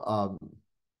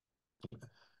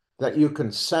that you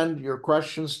can send your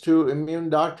questions to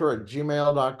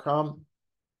immunedoctor@gmail.com.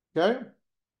 Okay?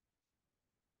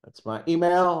 That's my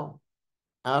email.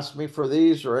 Ask me for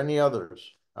these or any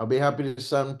others. I'll be happy to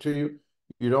send them to you.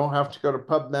 You don't have to go to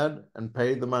PubMed and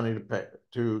pay the money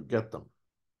to get them.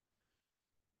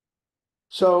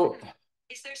 So,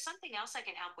 is there something else I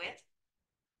can help with?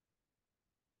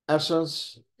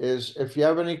 Essence is, if you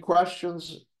have any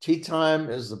questions, tea time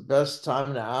is the best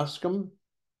time to ask them.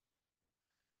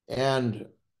 And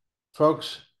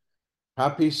folks,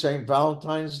 happy St.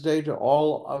 Valentine's Day to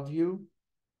all of you.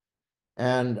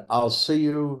 And I'll see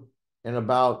you in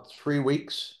about 3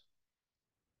 weeks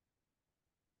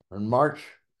on March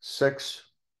 6th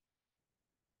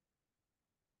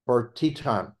for tea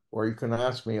time, where you can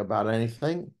ask me about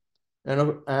anything.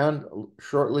 And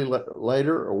shortly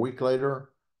later, a week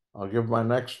later, I'll give my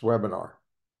next webinar.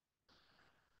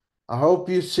 I hope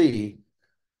you see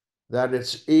that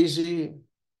it's easy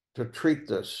to treat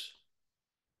this.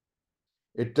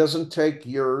 It doesn't take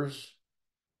years.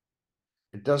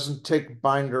 It doesn't take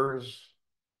binders.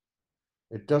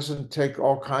 It doesn't take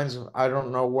all kinds of, I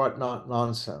don't know what, not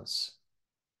nonsense.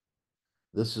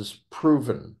 This is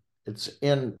proven. It's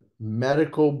in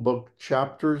medical book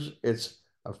chapters.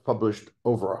 I've published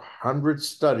over 100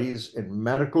 studies in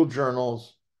medical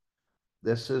journals.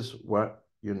 This is what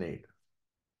you need.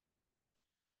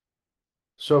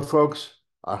 So, folks,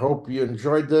 I hope you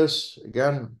enjoyed this.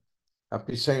 Again,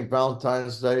 happy St.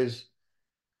 Valentine's Days.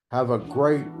 Have a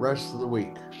great rest of the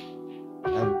week.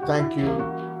 And thank you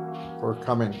for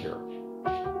coming here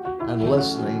and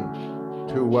listening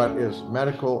to what is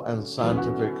medical and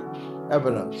scientific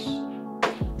evidence.